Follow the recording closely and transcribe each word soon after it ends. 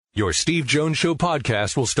Your Steve Jones Show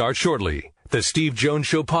podcast will start shortly. The Steve Jones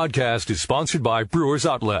Show podcast is sponsored by Brewers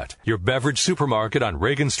Outlet, your beverage supermarket on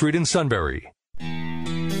Reagan Street in Sunbury.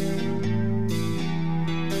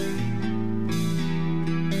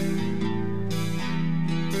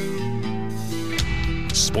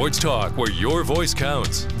 Sports talk where your voice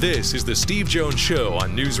counts. This is the Steve Jones Show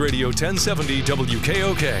on News Radio 1070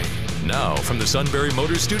 WKOK. Now from the Sunbury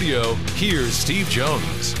Motor Studio, here's Steve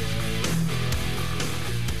Jones.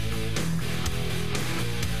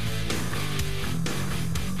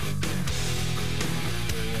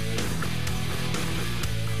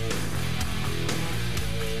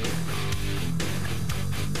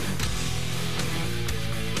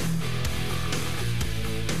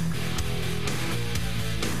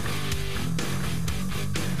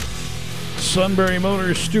 Sunbury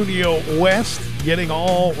Motors Studio West, getting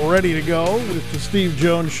all ready to go with the Steve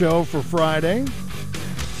Jones Show for Friday.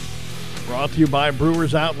 Brought to you by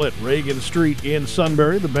Brewers Outlet, Reagan Street in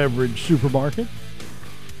Sunbury, the beverage supermarket.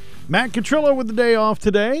 Matt Catrillo with the day off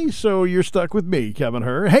today, so you're stuck with me, Kevin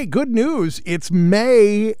Herr. Hey, good news. It's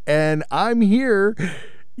May, and I'm here.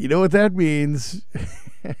 You know what that means.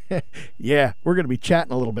 Yeah, we're going to be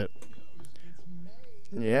chatting a little bit.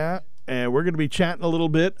 Yeah, and we're going to be chatting a little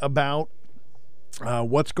bit about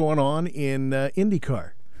what's going on in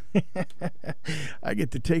IndyCar. I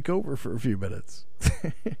get to take over for a few minutes.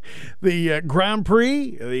 The Grand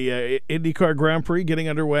Prix, the IndyCar Grand Prix getting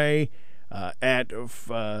underway at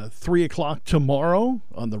 3 o'clock tomorrow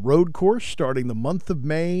on the road course, starting the month of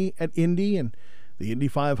May at Indy, and the Indy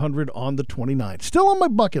 500 on the 29th. Still on my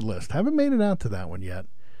bucket list. Haven't made it out to that one yet.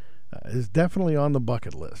 It's definitely on the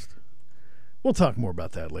bucket list. We'll talk more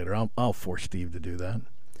about that later. I'll force Steve to do that.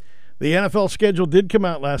 The NFL schedule did come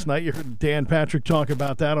out last night. You heard Dan Patrick talk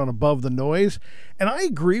about that on Above the Noise, and I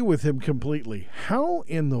agree with him completely. How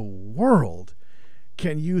in the world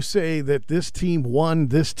can you say that this team won,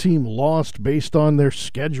 this team lost based on their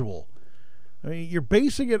schedule? I mean, you're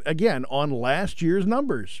basing it, again, on last year's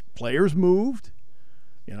numbers. Players moved.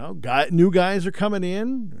 You know, new guys are coming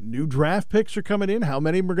in. New draft picks are coming in. How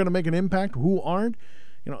many of them are going to make an impact? Who aren't?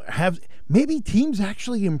 You know, maybe teams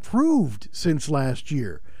actually improved since last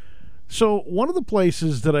year. So one of the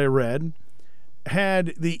places that I read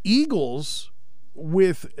had the Eagles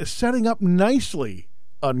with setting up nicely,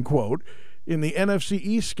 unquote, in the NFC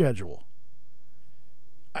East schedule.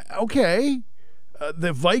 Okay.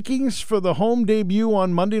 The Vikings for the home debut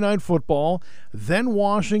on Monday Night Football, then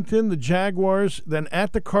Washington, the Jaguars, then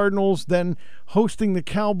at the Cardinals, then hosting the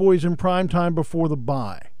Cowboys in primetime before the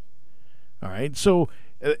bye. All right, so,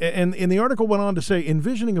 and the article went on to say,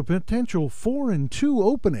 envisioning a potential 4-2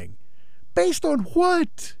 opening. Based on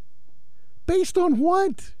what? Based on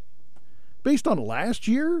what? Based on last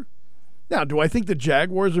year? Now, do I think the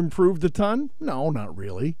Jaguars improved a ton? No, not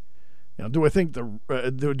really. You know, do I think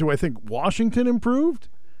do I think Washington improved?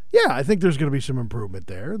 Yeah, I think there's going to be some improvement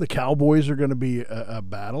there. The Cowboys are going to be a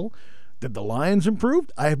battle. Did the Lions improve?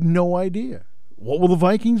 I have no idea. What will the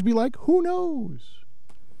Vikings be like? Who knows?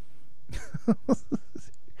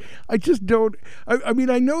 I just don't. I mean,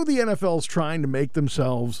 I know the NFL's trying to make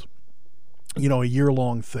themselves, you know, a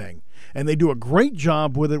year-long thing, and they do a great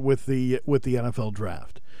job with it with the NFL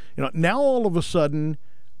draft. You know, now all of a sudden,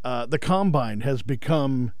 the combine has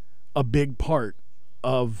become a big part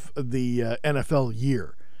of the NFL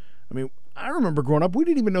year. I mean, I remember growing up, we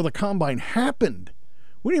didn't even know the combine happened.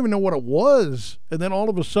 We didn't even know what it was, and then all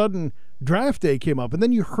of a sudden, draft day came up, and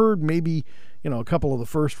then you heard maybe, you know, a couple of the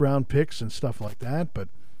first-round picks and stuff like that. But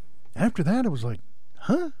after that, it was like,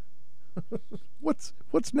 huh? What's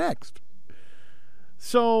next?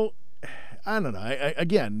 So, I don't know.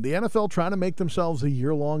 Again, the NFL trying to make themselves a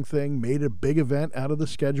year-long thing, made a big event out of the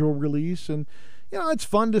schedule release, and, you know, it's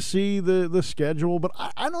fun to see the schedule, but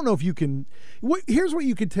I don't know if you can – here's what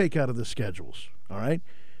you can take out of the schedules, all right?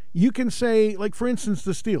 You can say, like, for instance,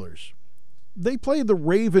 the Steelers. They played the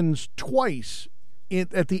Ravens twice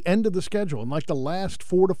at the end of the schedule in, like, the last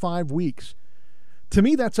 4 to 5 weeks. To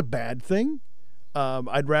me, that's a bad thing.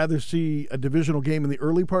 I'd rather see a divisional game in the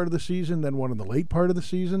early part of the season than one in the late part of the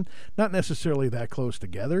season. Not necessarily that close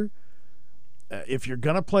together. If you're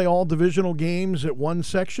going to play all divisional games at one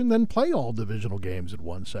section, then play all divisional games at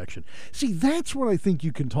one section. See, that's what I think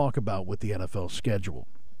you can talk about with the NFL schedule.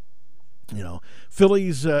 You know,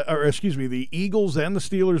 the Eagles and the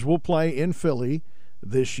Steelers will play in Philly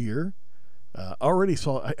this year. Already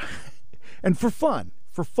saw, and for fun,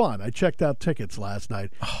 I checked out tickets last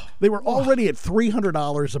night. They were already at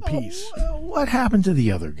 $300 a piece. What happened to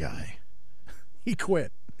the other guy? He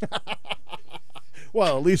quit.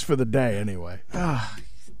 Well, at least for the day, anyway.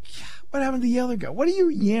 What happened to the other guy? What are you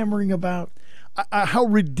yammering about? how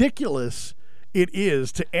ridiculous it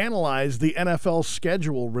is to analyze the NFL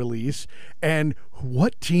schedule release and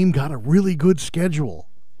what team got a really good schedule.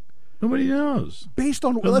 Nobody knows. Based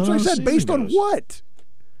on, that's what I said, based on what?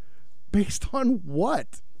 Based on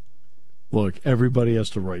what? Look, everybody has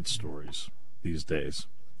to write stories these days,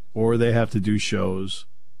 or they have to do shows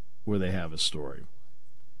where they have a story.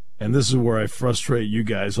 And this is where I frustrate you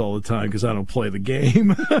guys all the time because I don't play the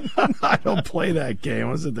game. I don't play that game.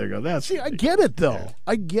 I sit there and go, that's See, I get it, though.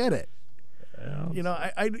 I get it.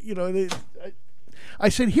 Yeah. I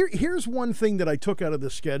said, here's one thing that I took out of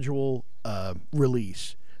the schedule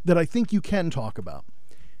release that I think you can talk about.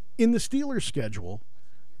 In the Steelers schedule,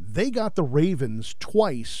 they got the Ravens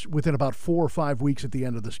twice within about 4 or 5 weeks at the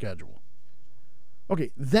end of the schedule.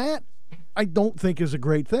 Okay, that I don't think is a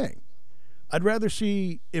great thing. I'd rather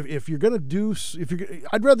see if you're going to do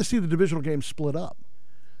I'd rather see the divisional games split up.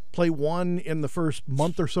 Play one in the first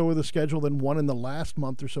month or so of the schedule, then one in the last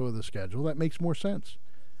month or so of the schedule. That makes more sense.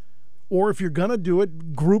 Or if you're going to do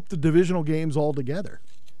it, group the divisional games all together.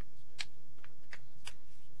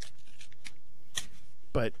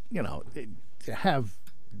 But, to have,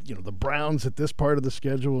 the Browns at this part of the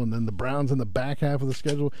schedule and then the Browns in the back half of the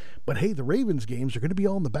schedule. But, hey, the Ravens games are going to be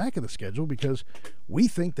all in the back of the schedule because we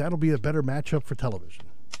think that'll be a better matchup for television.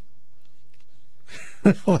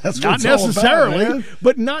 Well, that's not necessarily, about,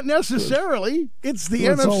 but not necessarily. It's the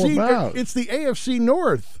NFC. It's the AFC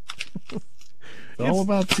North. It's all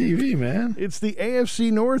about TV, man. It's the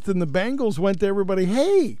AFC North, and the Bengals went to everybody,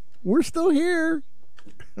 hey, we're still here.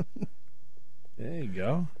 There you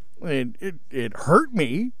go. It hurt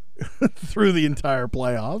me through the entire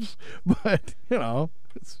playoffs, but, I'm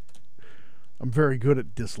very good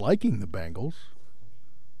at disliking the Bengals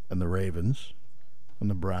and the Ravens and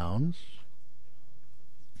the Browns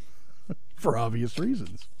for obvious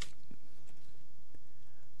reasons.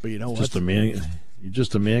 But you know what? You're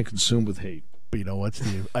just a man consumed with hate. But you know what,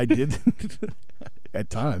 Steve? I did at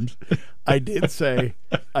times. I did say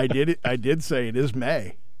it is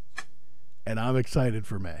May. And I'm excited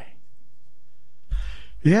for May.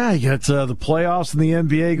 Yeah, you got the playoffs in the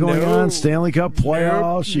NBA going on, Stanley Cup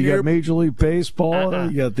playoffs. You got Major League Baseball.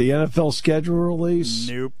 You got the NFL schedule release.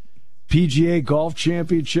 Nope. PGA Golf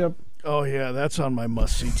Championship. Oh, yeah, that's on my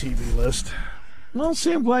must-see TV list. Well,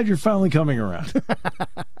 see, I'm glad you're finally coming around.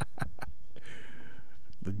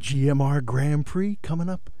 The GMR Grand Prix coming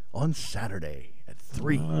up on Saturday at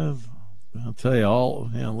 3. I'll tell you,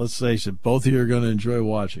 let's face it, both of you are going to enjoy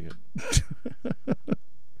watching it.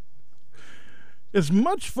 As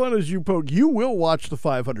much fun as you poke, you will watch the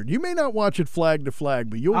 500. You may not watch it flag to flag,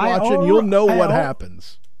 but you'll watch it and you'll know what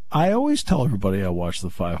happens. I always tell everybody I watch the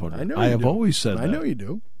 500. I have always said that. I know you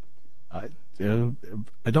do. I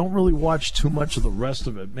don't really watch too much of the rest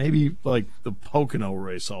of it. Maybe like the Pocono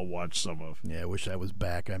race I'll watch some of. Yeah, I wish I was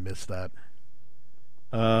back. I missed that.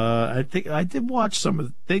 I think I did watch some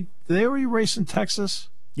of they already race in Texas?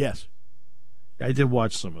 Yes. I did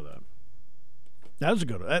watch some of that. That was a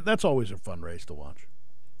good one. That's always a fun race to watch.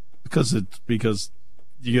 Because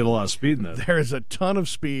you get a lot of speed in that. There is a ton of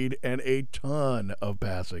speed and a ton of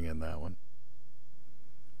passing in that one.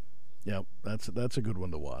 Yep, that's a good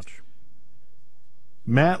one to watch.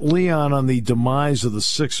 Matt Leon on the demise of the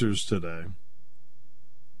Sixers today.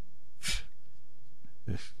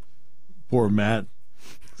 Poor Matt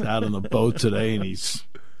is out on the boat today, and he's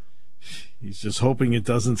just hoping it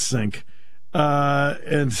doesn't sink.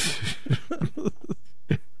 And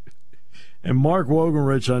Mark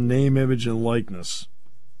Wogenrich on name, image, and likeness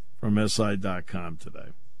from SI.com today.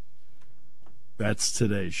 That's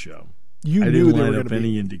today's show. I didn't line up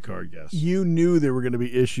any IndyCar guests. You knew there were going to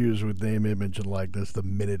be issues with name, image, and likeness the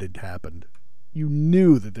minute it happened. You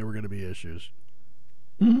knew that there were going to be issues.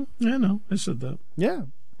 Mm-hmm. I know. I said that. Yeah.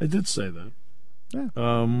 I did say that. Yeah.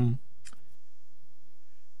 And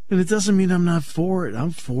it doesn't mean I'm not for it.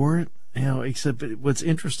 I'm for it. Except what's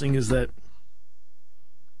interesting is that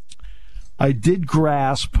I did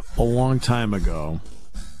grasp a long time ago,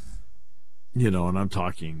 and I'm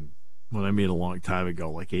talking when I mean a long time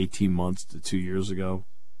ago, like 18 months to 2 years ago,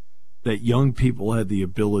 that young people had the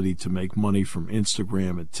ability to make money from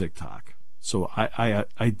Instagram and TikTok. So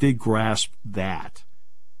I did grasp that.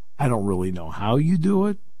 I don't really know how you do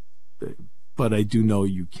it, but I do know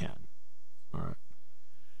you can. All right.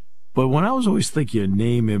 But when I was always thinking of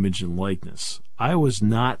name, image, and likeness, I was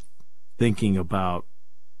not thinking about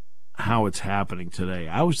how it's happening today.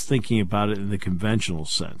 I was thinking about it in the conventional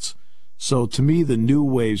sense. So to me, the new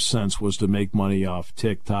wave sense was to make money off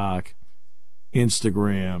TikTok,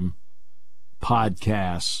 Instagram,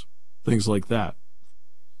 podcasts, things like that.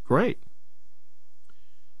 Great.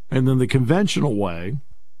 And then the conventional way,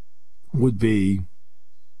 would be,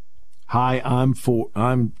 hi,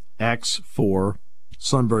 I'm X for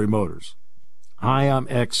Sunbury Motors. Hi, I'm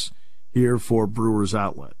X here for Brewers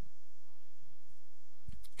Outlet.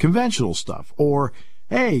 Conventional stuff. Or,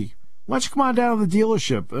 hey, why don't you come on down to the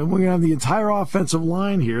dealership, and we're going to have the entire offensive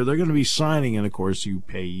line here. They're going to be signing, and, of course, you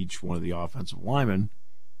pay each one of the offensive linemen.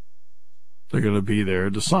 They're going to be there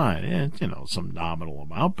to sign. And, some nominal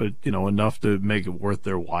amount, but, enough to make it worth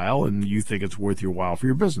their while, and you think it's worth your while for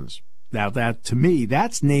your business. Now, that, to me,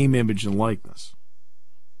 that's name, image, and likeness.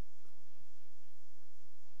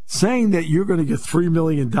 Saying that you're going to get $3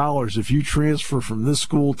 million if you transfer from this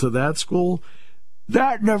school to that school,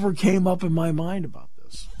 that never came up in my mind about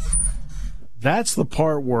this. That's the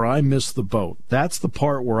part where I missed the boat. That's the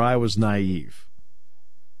part where I was naive.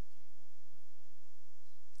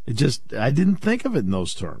 I didn't think of it in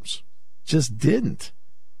those terms. Just didn't.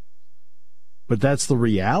 But that's the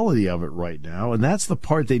reality of it right now, and that's the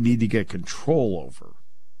part they need to get control over.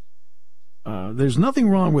 There's nothing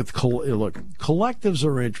wrong with look. Collectives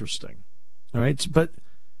are interesting, all right. But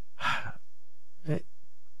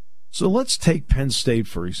so let's take Penn State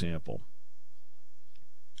for example.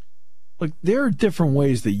 Look, there are different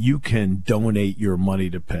ways that you can donate your money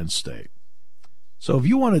to Penn State. So if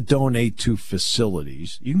you want to donate to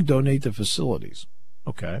facilities, you can donate to facilities.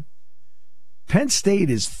 Okay. Penn State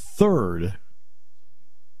is third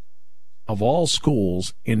of all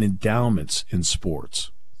schools in endowments in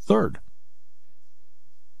sports. Third.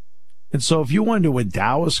 And so if you wanted to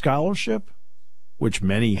endow a scholarship, which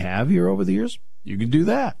many have here over the years, you can do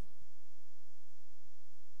that.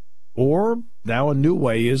 Or now a new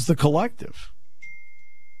way is the collective.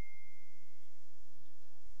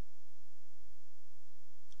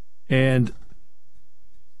 And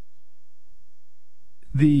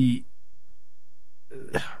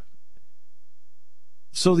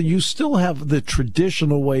so that you still have the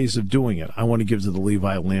traditional ways of doing it. I want to give to the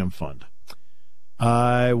Levi Lamb Fund.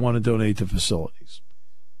 I want to donate to facilities.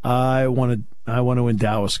 I want to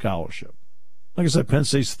endow a scholarship. Like I said, Penn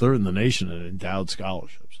State's third in the nation in endowed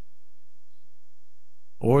scholarships.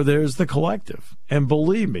 Or there's the collective. And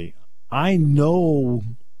believe me, I know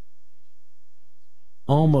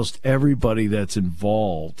almost everybody that's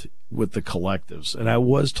involved with the collectives. And I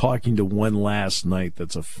was talking to one last night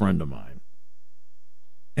that's a friend of mine.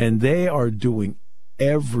 And they are doing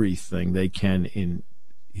everything they can in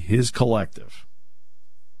his collective.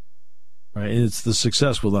 Right? And it's the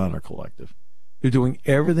Success with Honor Collective. They're doing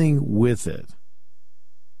everything with it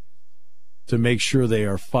to make sure they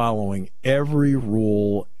are following every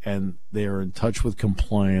rule and they are in touch with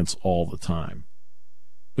compliance all the time.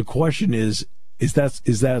 The question is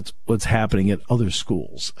that what's happening at other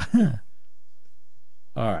schools?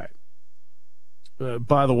 All right.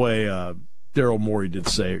 By the way, Daryl Morey did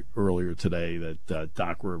say earlier today that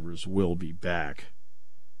Doc Rivers will be back.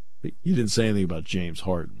 But you didn't say anything about James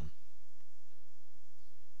Harden.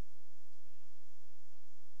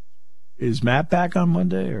 Is Matt back on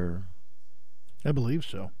Monday, or? I believe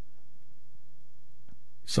so.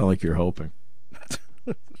 Sound like you're hoping.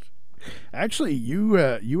 Actually, you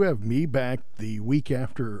have me back the week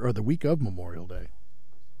after, or the week of Memorial Day.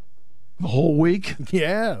 The whole week?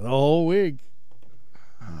 Yeah, the whole week.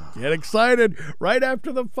 Get excited right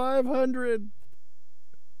after the 500.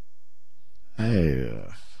 Hey,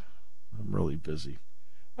 I'm really busy.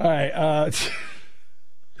 All right.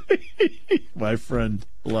 My friend,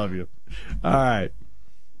 love you. All right.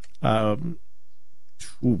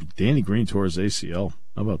 Danny Green tore his ACL.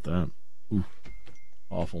 How about that? Ooh,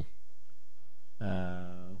 awful. That's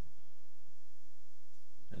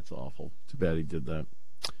awful. Too bad he did that.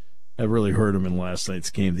 That really hurt him in last night's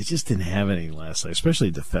game. They just didn't have anything last night,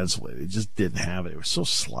 especially defensively. They just didn't have it. They were so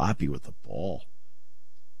sloppy with the ball.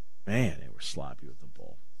 Man, they were sloppy with the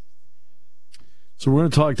ball. So we're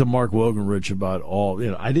going to talk to Mark Wogenrich about all,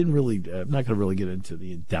 I'm not going to really get into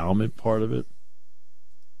the endowment part of it.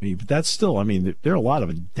 But that's still, there are a lot of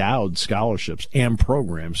endowed scholarships and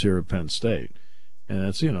programs here at Penn State. And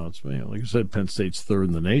that's, like I said, Penn State's third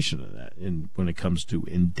in the nation in that, when it comes to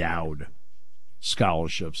endowed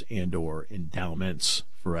scholarships and or endowments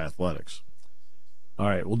for athletics. All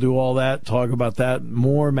right, we'll do all that, talk about that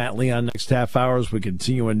more. Matt Leon next half hour as we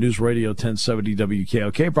continue on News Radio 1070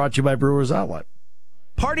 WKOK, brought to you by Brewers Outlet.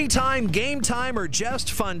 Party time, game time, or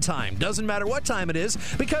just fun time. Doesn't matter what time it is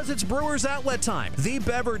because it's Brewers Outlet time. The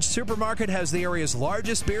Beverage Supermarket has the area's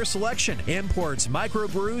largest beer selection. Imports,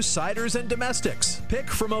 microbrews, ciders, and domestics. Pick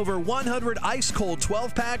from over 100 ice-cold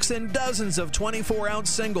 12-packs and dozens of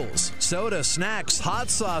 24-ounce singles. Soda, snacks,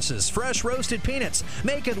 hot sauces, fresh roasted peanuts.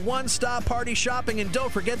 Make it one-stop party shopping, and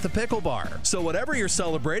don't forget the pickle bar. So whatever you're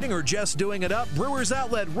celebrating or just doing it up, Brewers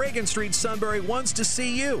Outlet, Reagan Street, Sunbury wants to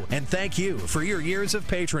see you. And thank you for your years of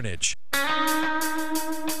patronage.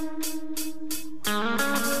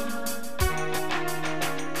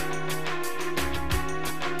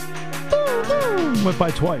 Went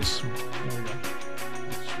by twice. There we go.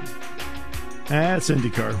 That's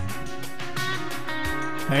IndyCar.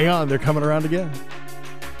 Hang on, they're coming around again.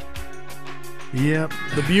 Yep.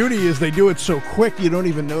 The beauty is they do it so quick you don't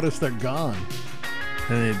even notice they're gone.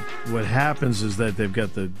 And what happens is that they've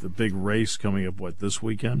got the big race coming up, this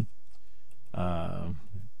weekend?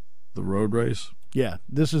 The road race? Yeah,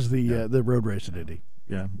 this is the road race at Indy.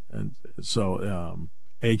 Yeah, and so,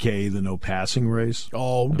 a.k.a. the no passing race.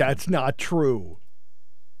 Oh, that's not true.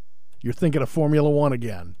 You're thinking of Formula One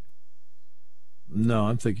again. No,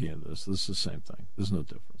 I'm thinking of this. This is the same thing. There's no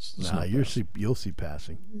difference. You'll see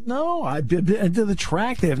passing. No, I've been to the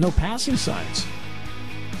track. They have no passing signs.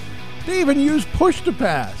 They even use push to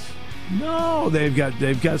pass. No, they've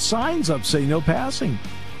got signs up saying no passing.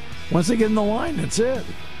 Once they get in the line, that's it.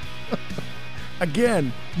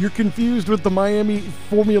 Again, you're confused with the Miami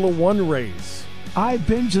Formula One race. I've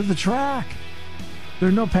been to the track. There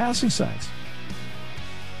are no passing signs.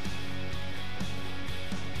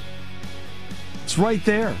 It's right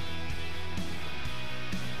there.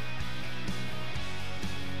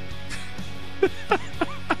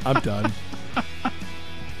 I'm done.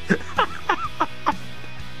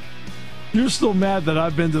 You're still mad that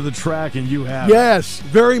I've been to the track and you haven't. Yes,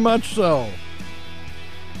 very much so.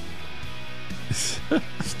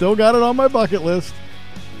 Still got it on my bucket list.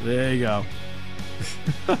 There you go.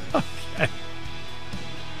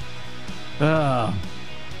 Okay.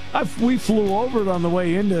 We flew over it on the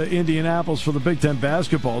way into Indianapolis for the Big Ten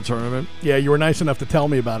basketball tournament. Yeah, you were nice enough to tell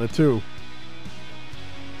me about it, too.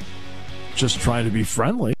 Just trying to be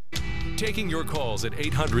friendly. Taking your calls at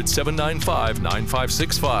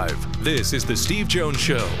 800-795-9565. This is the Steve Jones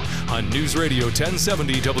Show on News Radio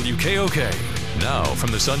 1070 WKOK. Now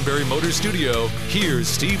from the Sunbury Motors Studio, here's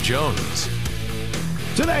Steve Jones.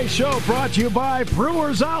 Today's show brought to you by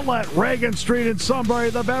Brewers Outlet, Reagan Street in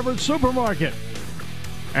Sunbury, the Beverage Supermarket.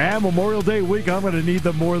 And Memorial Day week, I'm going to need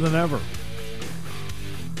them more than ever.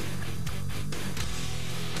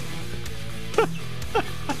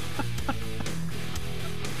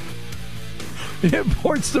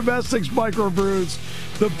 Imports, domestics, microbrews,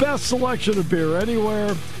 the best selection of beer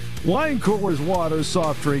anywhere. Wine coolers, water,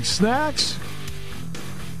 soft drinks, snacks.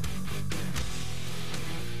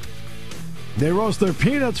 They roast their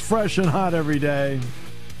peanuts fresh and hot every day.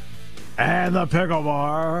 And the pickle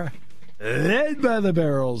bar, led by the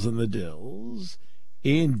barrels and the dills.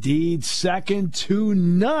 Indeed, second to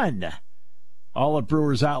none. All at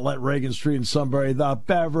Brewers Outlet, Reagan Street in Sunbury, the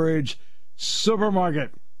Beverage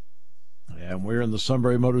Supermarket. And we're in the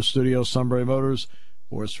Sunbury Motors Studio, Sunbury Motors,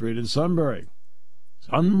 4th Street in Sunbury.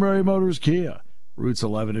 Sunbury Motors Kia, routes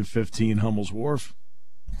 11 and 15, Hummel's Wharf.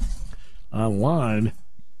 Online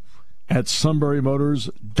at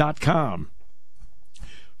sunburymotors.com.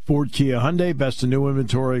 Ford, Kia, Hyundai, best in new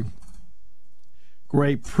inventory.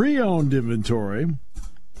 Great pre-owned inventory.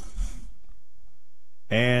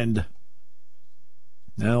 And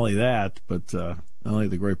not only that, but not only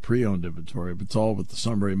the great pre-owned inventory, but it's all with the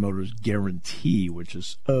Sunbury Motors guarantee, which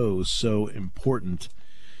is so important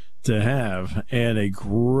to have, and a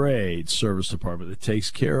great service department that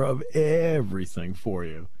takes care of everything for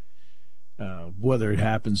you, whether it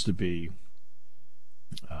happens to be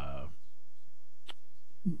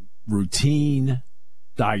routine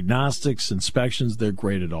diagnostics, inspections. They're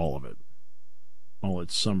great at all of it. All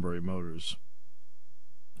at Sunbury Motors.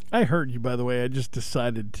 I heard you, by the way. I just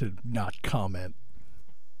decided to not comment.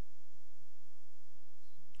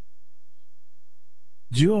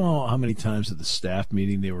 Do you know how many times at the staff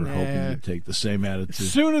meeting they were hoping you'd take the same attitude?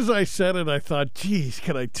 As soon as I said it, I thought, geez,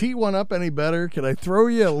 could I tee one up any better? Could I throw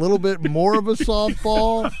you a little bit more of a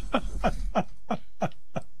softball?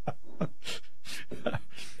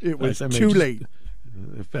 It was too late.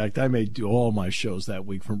 In fact, I may do all my shows that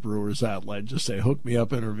week from Brewers Outlet. Just say, hook me up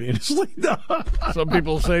intravenously. Some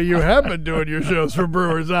people say you have been doing your shows for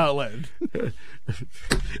Brewers Outlet.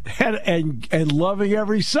 and loving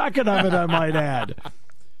every second of it, I might add.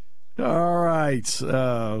 All right.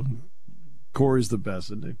 Corey's the best,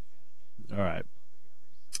 isn't he? All right.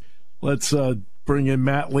 Let's bring in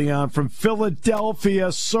Matt Leon from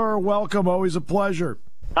Philadelphia. Sir, welcome. Always a pleasure.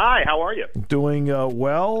 Hi, how are you? Doing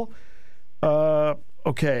well.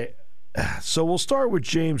 Okay, so we'll start with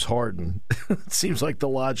James Harden. It seems like the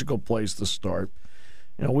logical place to start.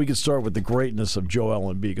 You know, we could start with the greatness of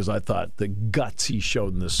Joel Embiid because I thought the guts he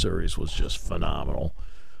showed in this series was just phenomenal.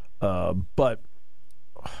 But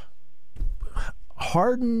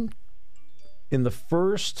Harden in the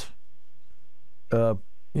first, when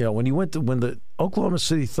the Oklahoma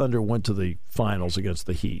City Thunder went to the finals against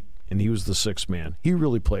the Heat, and he was the sixth man, he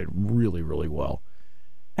really played really, really well.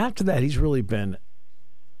 After that, he's really been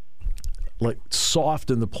like soft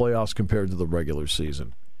in the playoffs compared to the regular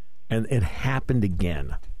season. And it happened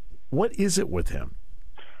again. What is it with him?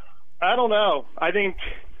 I don't know. I think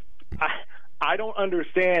I don't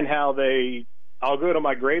understand how I'll go to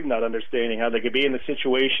my grave not understanding how they could be in the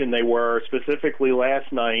situation they were, specifically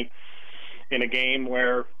last night in a game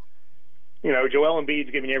where, Joel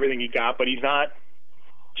Embiid's giving everything he got, but he's not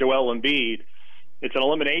Joel Embiid. It's an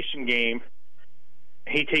elimination game.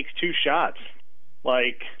 He takes two shots.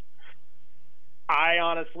 I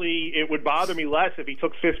honestly, it would bother me less if he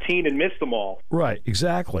took 15 and missed them all. Right,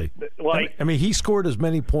 exactly. He scored as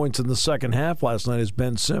many points in the second half last night as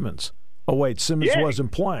Ben Simmons. Oh, wait, Simmons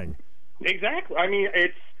wasn't playing. Exactly.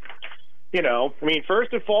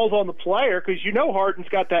 First it falls on the player because Harden's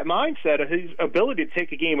got that mindset of his ability to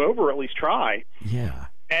take a game over or at least try. Yeah.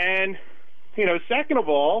 And, second of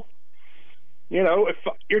all, if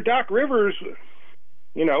you're Doc Rivers,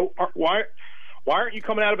 why aren't you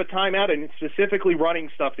coming out of a timeout and specifically running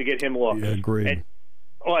stuff to get him looks? Yeah, agreed.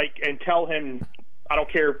 And tell him, I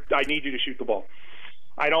don't care, I need you to shoot the ball.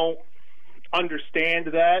 I don't understand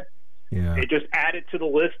that. Yeah. It just added to the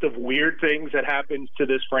list of weird things that happens to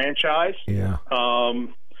this franchise. Yeah.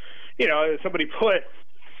 Somebody put,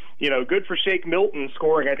 good for Shake Milton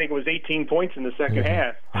scoring, I think it was 18 points in the second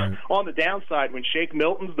half. Right. On the downside, when Shake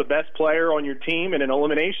Milton's the best player on your team in an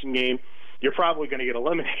elimination game, you're probably going to get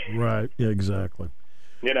eliminated. Right. Yeah, exactly.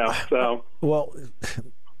 So. Well,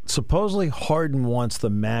 supposedly Harden wants the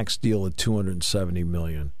max deal at $270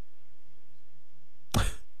 million.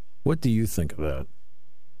 What do you think of that?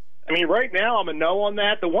 Right now I'm a no on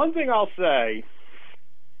that. The one thing I'll say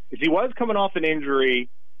is he was coming off an injury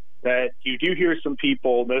that you do hear some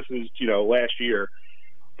people, this is, last year,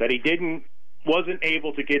 that he wasn't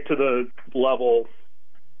able to get to the level.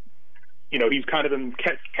 He's kind of been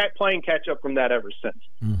kept playing catch up from that ever since.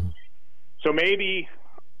 Mm-hmm. So maybe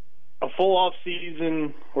a full off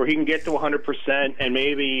season where he can get to 100%, and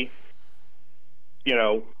maybe,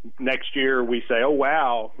 next year we say, oh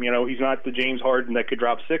wow, he's not the James Harden that could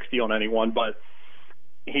drop 60 on anyone, but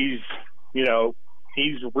he's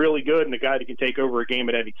really good and a guy that can take over a game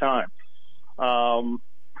at any time.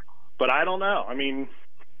 But I don't know.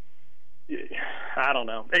 I don't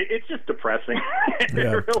know. It's just depressing. It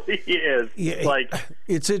really is. Yeah,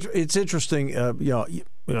 it's interesting.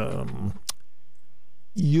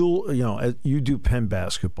 You do Penn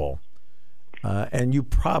basketball, and you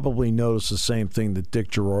probably notice the same thing that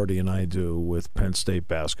Dick Girardi and I do with Penn State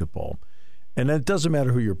basketball. And it doesn't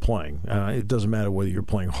matter who you're playing. It doesn't matter whether you're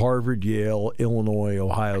playing Harvard, Yale, Illinois,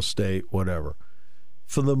 Ohio State, whatever.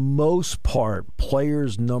 For the most part,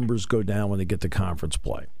 players' numbers go down when they get to conference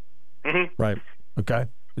play. Mm-hmm. Right. Okay.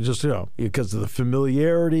 Just, because of the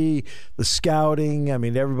familiarity, the scouting.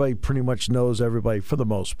 Everybody pretty much knows everybody for the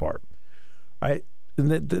most part. Right.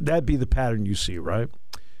 And that'd be the pattern you see, right?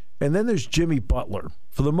 And then there's Jimmy Butler.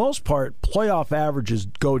 For the most part, playoff averages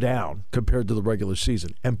go down compared to the regular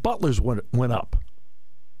season. And Butler's went up.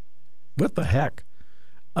 What the heck?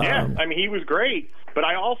 Yeah. He was great. But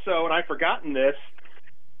I also, and I've forgotten this,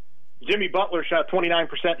 Jimmy Butler shot 29%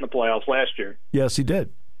 in the playoffs last year. Yes, he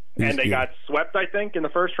did. And they got swept, I think, in the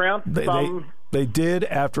first round. They did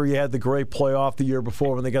after he had the great playoff the year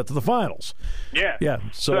before when they got to the finals. Yeah. Yeah.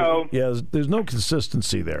 So there's no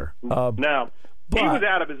consistency there. No. He was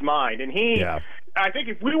out of his mind. And I think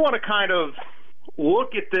if we want to kind of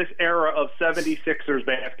look at this era of 76ers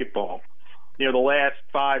basketball, the last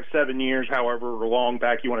 5-7 years, however long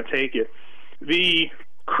back you want to take it, the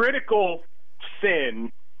critical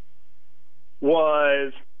sin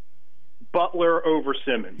was Butler over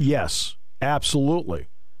Simmons. Yes, absolutely.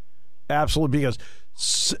 Absolutely, because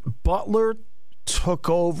Butler took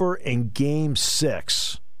over in Game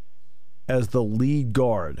 6 as the lead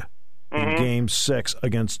guard in Game 6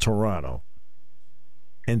 against Toronto.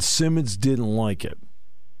 And Simmons didn't like it.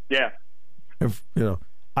 Yeah.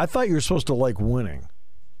 I thought you were supposed to like winning.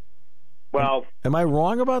 Well, am I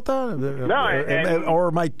wrong about that? No, or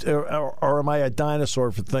am I a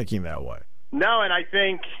dinosaur for thinking that way? No, and I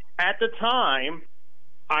think at the time,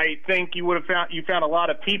 I think you found a lot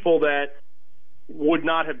of people that would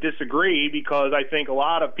not have disagreed, because I think a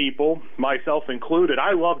lot of people, myself included,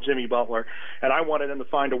 I love Jimmy Butler, and I wanted them to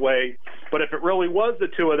find a way. But if it really was the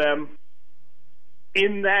two of them,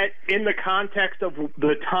 in the context of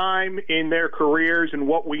the time in their careers and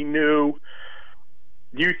what we knew,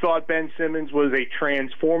 you thought Ben Simmons was a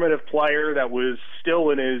transformative player that was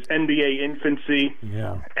still in his NBA infancy.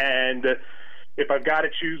 Yeah. And if I've got to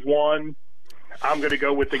choose one, I'm going to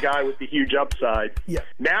go with the guy with the huge upside. Yeah.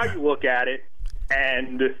 Now you look at it,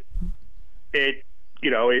 and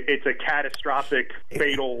it's a catastrophic,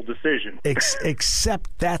 fatal decision. Except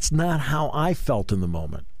that's not how I felt in the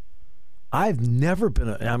moment. I've never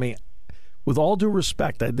been with all due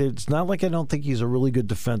respect, it's not like I don't think he's a really good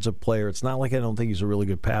defensive player. It's not like I don't think he's a really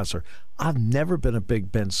good passer. I've never been a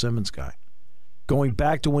big Ben Simmons guy. Going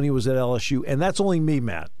back to when he was at LSU, and that's only me,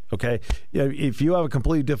 Matt, okay? If you have a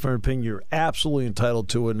completely different opinion, you're absolutely entitled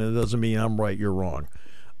to it, and it doesn't mean I'm right, you're wrong.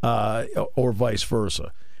 Or vice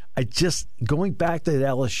versa. Going back to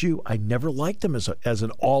LSU, I never liked him as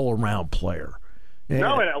an all-around player.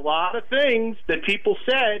 No, and a lot of things that people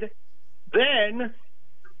said then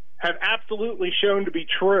have absolutely shown to be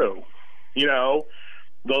true.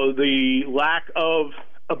 The lack of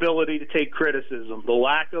ability to take criticism, the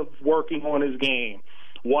lack of working on his game,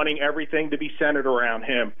 wanting everything to be centered around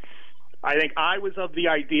him. I think I was of the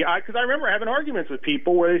idea, because I remember having arguments with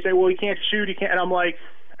people where they say, well, he can't shoot, he can't, and I'm like,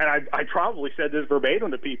 and I probably said this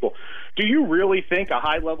verbatim to people, do you really think a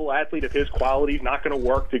high-level athlete of his quality is not going to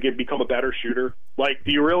work to become a better shooter? Like,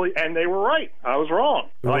 do you really? And they were right. I was wrong.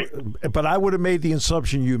 But I would have made the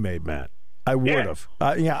assumption you made, Matt. I would have.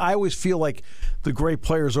 I always feel like the great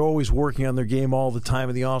players are always working on their game all the time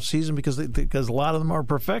in the offseason because a lot of them are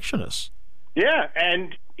perfectionists. Yeah,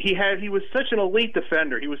 and he was such an elite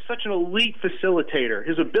defender. He was such an elite facilitator.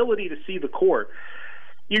 His ability to see the court.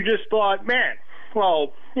 You just thought, man,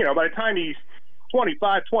 well, by the time he's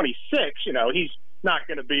 25, 26, he's not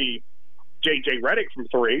going to be J.J. Redick from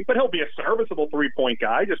three, but he'll be a serviceable three-point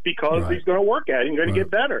guy just because he's going to work at it and going to get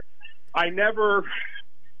better.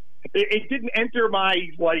 It didn't enter my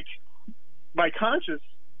conscious,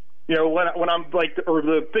 when I'm or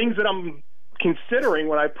the things that I'm considering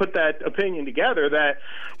when I put that opinion together, that,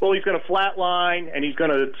 well, he's going to flatline and he's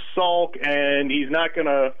going to sulk and he's not going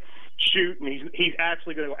to shoot, and he's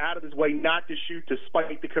actually going to go out of his way not to shoot to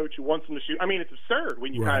spite the coach who wants him to shoot. I mean, it's absurd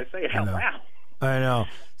when you kind of say it out loud. I know.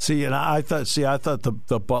 See, and I thought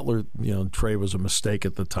the Butler, trade was a mistake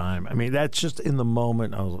at the time. I mean, that's just in the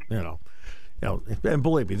moment. I was, and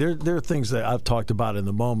believe me, there are things that I've talked about in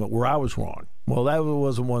the moment where I was wrong. Well, that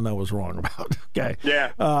wasn't one I was wrong about. Okay. Yeah.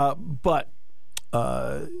 But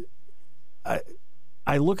I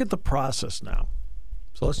look at the process now.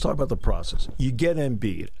 So let's talk about the process. You get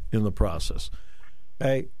Embiid in the process.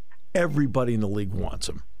 Okay? Everybody in the league wants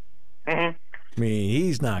him. Mm-hmm. I mean,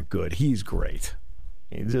 he's not good. He's great.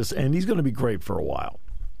 And he's going to be great for a while.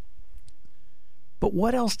 But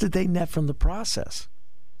what else did they net from the process?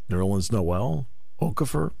 Nerlens Noel,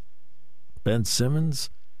 Okafor, Ben Simmons.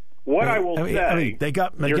 I will say,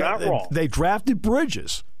 you're not wrong. They drafted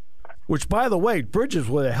Bridges, which, by the way, Bridges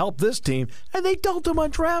would have helped this team, and they dumped him on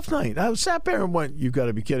draft night. I sat there and went, "You've got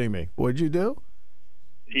to be kidding me. What'd you do?"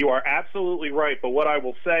 You are absolutely right, but what I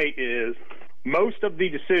will say is most of the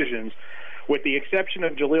decisions, with the exception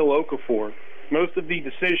of Jahlil Okafor, most of the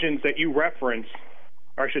decisions that you reference,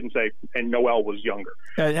 or I shouldn't say, and Noel was younger.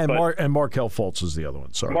 And Markelle Fultz is the other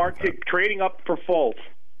one. Sorry. Trading up for Fultz,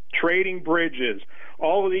 trading Bridges,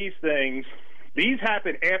 all of these things, these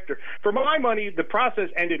happened after. For my money, the process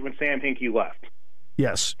ended when Sam Hinkie left.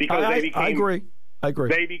 Yes. Because I agree.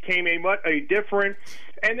 They became a different,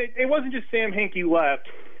 and it wasn't just Sam Hinkie left.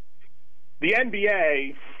 The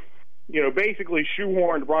NBA, basically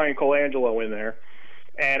shoehorned Brian Colangelo in there.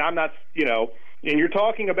 And I'm not, and you're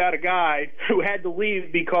talking about a guy who had to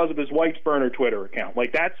leave because of his wife's burner Twitter account.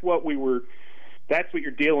 Like, that's what you're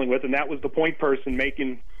dealing with, and that was the point person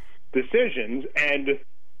making decisions. And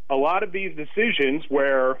a lot of these decisions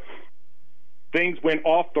where things went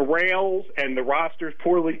off the rails and the roster's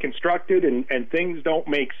poorly constructed and things don't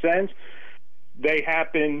make sense, they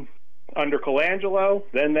happen under Colangelo,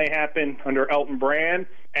 then they happen under Elton Brand,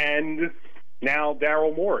 and now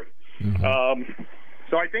Daryl Morey. Mm-hmm.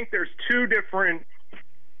 So I think there's two different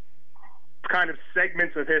kind of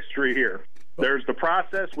segments of history here. There's the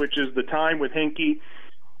process, which is the time with Hinkie,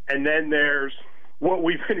 and then there's what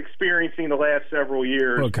we've been experiencing the last several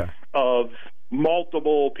years of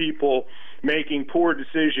multiple people making poor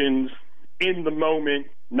decisions in the moment,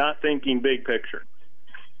 not thinking big picture.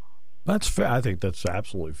 That's fair. I think that's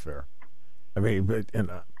absolutely fair. I mean,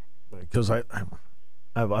 because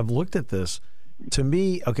I've looked at this. To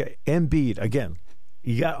me, okay, Embiid again.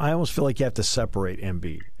 I almost feel like you have to separate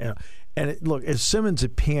Embiid. Look, if Simmons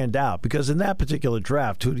had panned out, because in that particular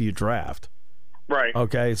draft, who do you draft? Right.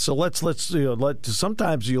 Okay, so let's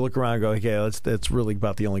sometimes you look around and go, okay, that's really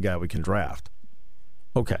about the only guy we can draft.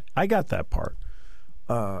 Okay, I got that part.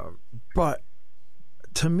 But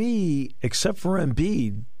to me, except for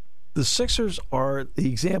Embiid, the Sixers are the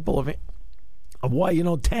example of why you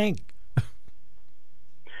don't tank.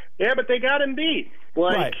 Yeah, but they got Embiid.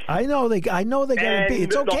 Right. I know they got Embiid.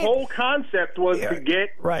 It's okay. The whole concept was to get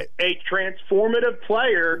a transformative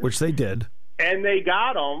player, which they did, and they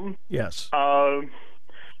got him. Yes. And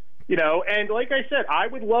like I said, I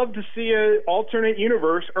would love to see an alternate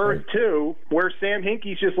universe, Earth 2, where Sam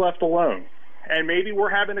Hinkie's just left alone. And maybe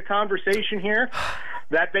we're having a conversation here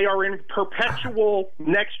that they are in perpetual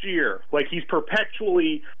next year. Like he's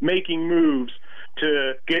perpetually making moves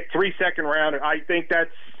to get 3 second round.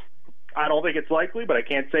 I don't think it's likely, but I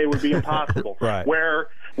can't say it would be impossible. Right. Where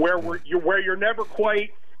you're never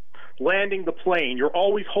quite landing the plane. You're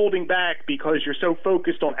always holding back because you're so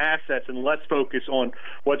focused on assets and less focused on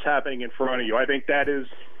what's happening in front of you. I think that is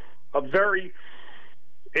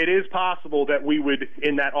it is possible that we would,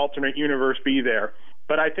 in that alternate universe, be there.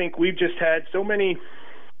 But I think we've just had so many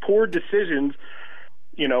poor decisions,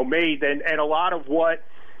 made, and a lot of what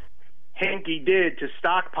Hinkie did to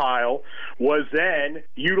stockpile was then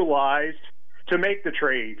utilized to make the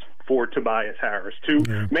trades for Tobias Harris,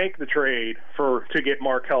 to make the trade to get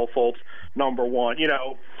Markelle Fultz number one.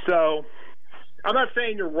 So I'm not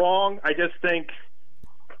saying you're wrong. I just think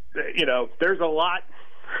there's a lot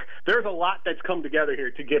that's come together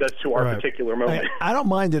here to get us to our particular moment. I don't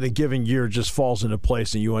mind that a given year just falls into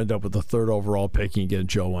place and you end up with the third overall pick and you get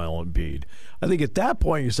Joel Embiid. I think at that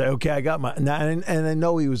point you say, okay, I got my – and I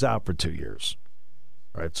know he was out for 2 years.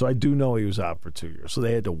 Right? So I do know he was out for 2 years. So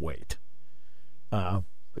they had to wait. But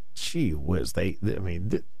gee whiz, they're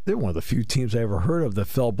one of the few teams I ever heard of that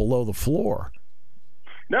fell below the floor.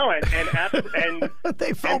 No, and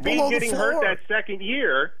they fell below the getting floor. hurt that second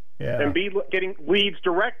year – Yeah. And leads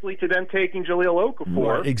directly to them taking Jahlil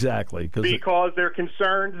Okafor. Right, exactly. Because they're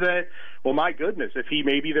concerned that, well, my goodness, if he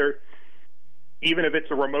maybe they're, even if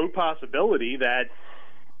it's a remote possibility that,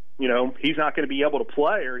 he's not going to be able to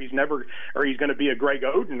play or he's going to be a Greg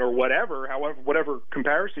Oden or whatever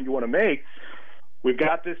comparison you want to make. We've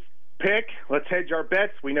got this pick. Let's hedge our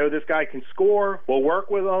bets. We know this guy can score. We'll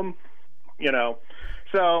work with him.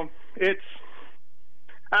 So it's,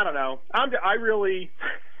 I don't know.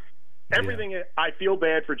 I feel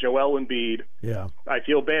bad for Joel Embiid. Yeah. I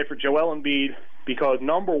feel bad for Joel Embiid because,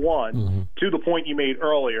 number one, to the point you made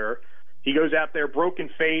earlier, he goes out there, broken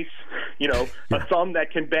face, a thumb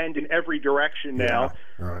that can bend in every direction now,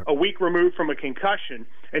 a week removed from a concussion,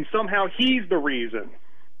 and somehow he's the reason.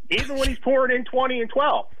 Even when he's pouring in 20 and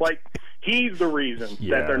 12, he's the reason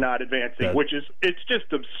that they're not advancing, it's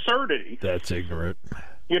just absurdity. That's ignorant.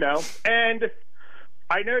 And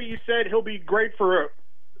I know you said he'll be great for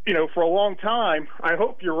a long time. I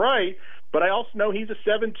hope you're right, but I also know he's a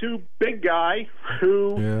 7'2" big guy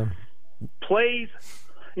who plays,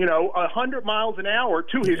 100 miles an hour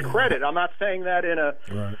to his credit. I'm not saying that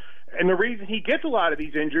and the reason he gets a lot of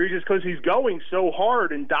these injuries is because he's going so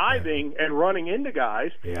hard and diving and running into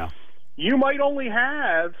guys. Yeah. You might only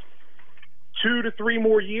have 2 to 3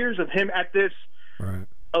 more years of him at this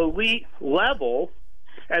elite level.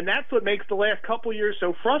 And that's what makes the last couple of years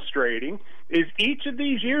so frustrating, is each of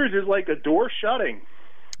these years is like a door shutting.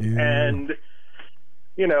 Yeah. And,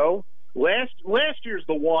 last year's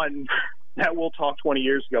the one that we'll talk 20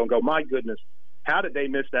 years ago and go, my goodness, how did they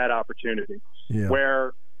miss that opportunity? Yeah.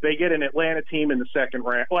 Where they get an Atlanta team in the second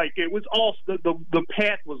round. It was all the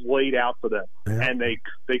path was laid out for them, and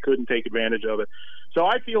they couldn't take advantage of it. So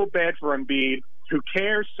I feel bad for Embiid, who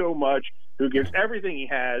cares so much, who gives everything he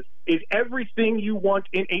has, is everything you want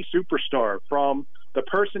in a superstar, from the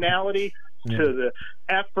personality to the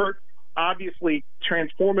effort, obviously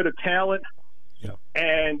transformative talent. Yeah.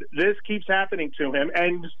 And this keeps happening to him.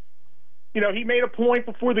 And, he made a point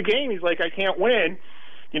before the game. He's like, I can't win.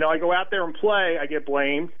 I go out there and play, I get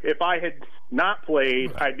blamed. If I had not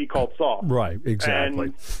played, I'd be called soft. Right,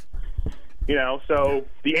 exactly. And, so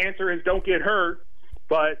the answer is don't get hurt,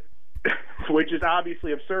 but which is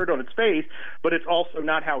obviously absurd on its face, but it's also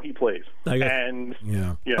not how he plays. And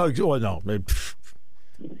and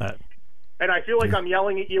I feel like I'm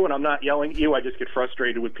yelling at you, and I'm not yelling at you. I just get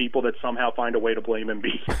frustrated with people that somehow find a way to blame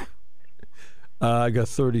Embiid. I got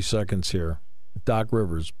 30 seconds here. Doc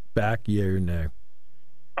Rivers, back, yea or nay?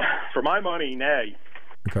 For my money, nay.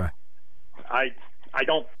 Okay. I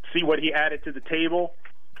don't see what he added to the table.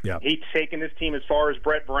 Yeah. He's taken this team as far as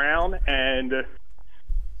Brett Brown, and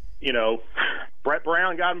Brett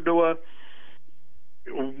Brown got him to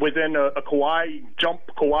within a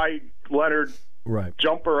Kawhi Leonard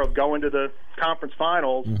jumper of going to the conference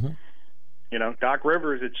finals. Mm-hmm. Doc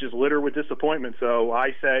Rivers, it's just littered with disappointment. So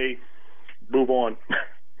I say, move on.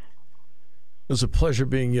 It was a pleasure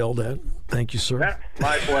being yelled at. Thank you, sir.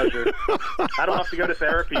 My pleasure. I don't have to go to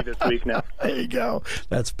therapy this week now. There you go.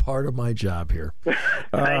 That's part of my job here.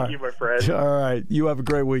 Thank you, my friend. All right. You have a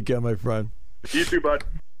great weekend, my friend. You too, bud.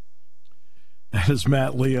 That is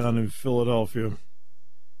Matt Leon in Philadelphia.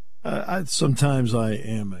 Sometimes I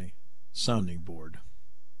am a sounding board.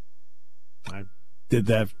 I do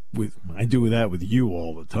that with you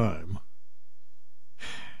all the time.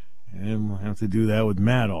 And I have to do that with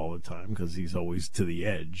Matt all the time because he's always to the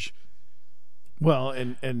edge. Well,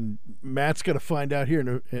 and Matt's going to find out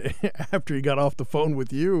here after he got off the phone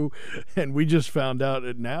with you, and we just found out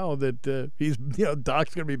now that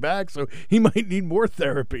Doc's going to be back, so he might need more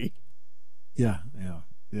therapy. Yeah.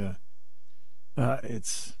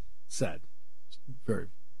 It's sad. It's very,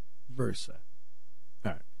 very sad.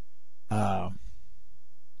 All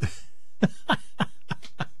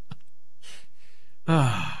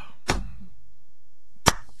right.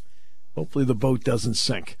 Hopefully the boat doesn't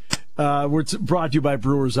sink. We're brought to you by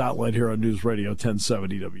Brewers Outlet here on News Radio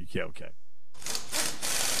 1070 WKOK.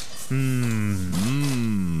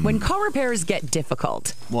 When car repairs get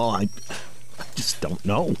difficult, Well, I just don't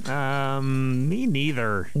know. Me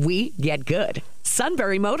neither. we get good.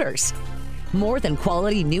 Sunbury Motors. More than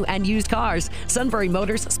quality new and used cars, Sunbury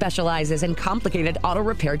Motors specializes in complicated auto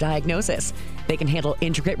repair diagnosis. They can handle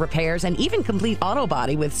intricate repairs and even complete auto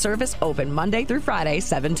body with service open Monday through Friday,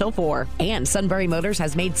 7 till 4. And Sunbury Motors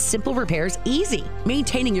has made simple repairs easy.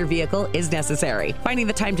 Maintaining your vehicle is necessary. Finding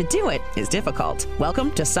the time to do it is difficult.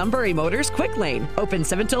 Welcome to Sunbury Motors Quick Lane. Open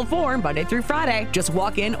 7 till 4, Monday through Friday. Just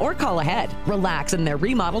walk in or call ahead. Relax in their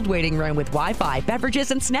remodeled waiting room with Wi-Fi,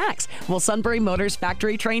 beverages, and snacks. While Sunbury Motors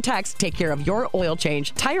factory-trained techs take care of your oil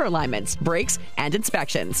change, tire alignments, brakes, and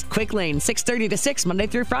inspections. Quick Lane, 6:30 to 6, Monday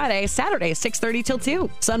through Friday, Saturday, 6:30 till 2.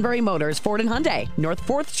 Sunbury Motors, Ford and Hyundai, North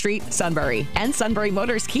 4th Street, Sunbury. And Sunbury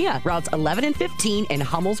Motors Kia, routes 11 and 15 in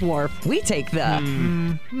Hummel's Wharf. We take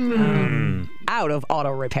the out of auto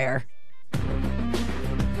repair.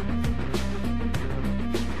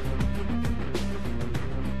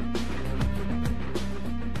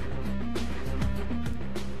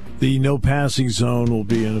 The no passing zone will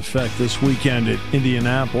be in effect this weekend at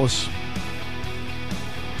Indianapolis.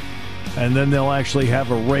 And then they'll actually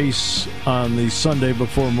have a race on the Sunday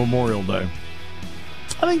before Memorial Day.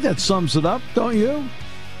 I think that sums it up, don't you?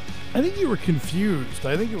 I think you were confused.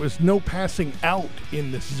 I think it was no passing out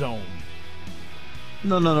in this zone.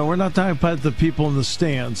 No. We're not talking about the people in the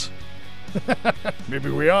stands.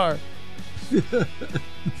 Maybe we are.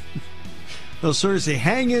 No, seriously,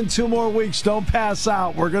 hang in 2 more weeks. Don't pass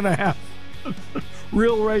out. We're going to have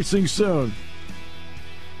real racing soon.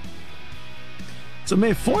 So,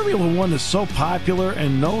 man, Formula One is so popular,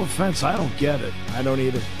 and no offense, I don't get it. I don't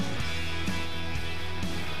either.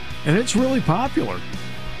 And it's really popular.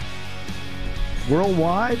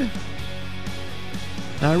 Worldwide. And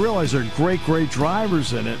I realize there are great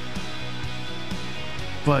drivers in it.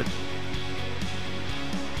 But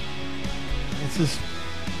it's just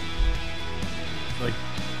like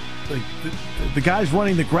the guys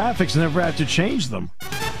running the graphics never have to change them.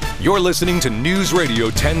 You're listening to News Radio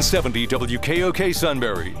 1070 WKOK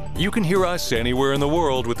Sunbury. You can hear us anywhere in the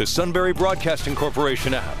world with the Sunbury Broadcasting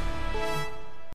Corporation app.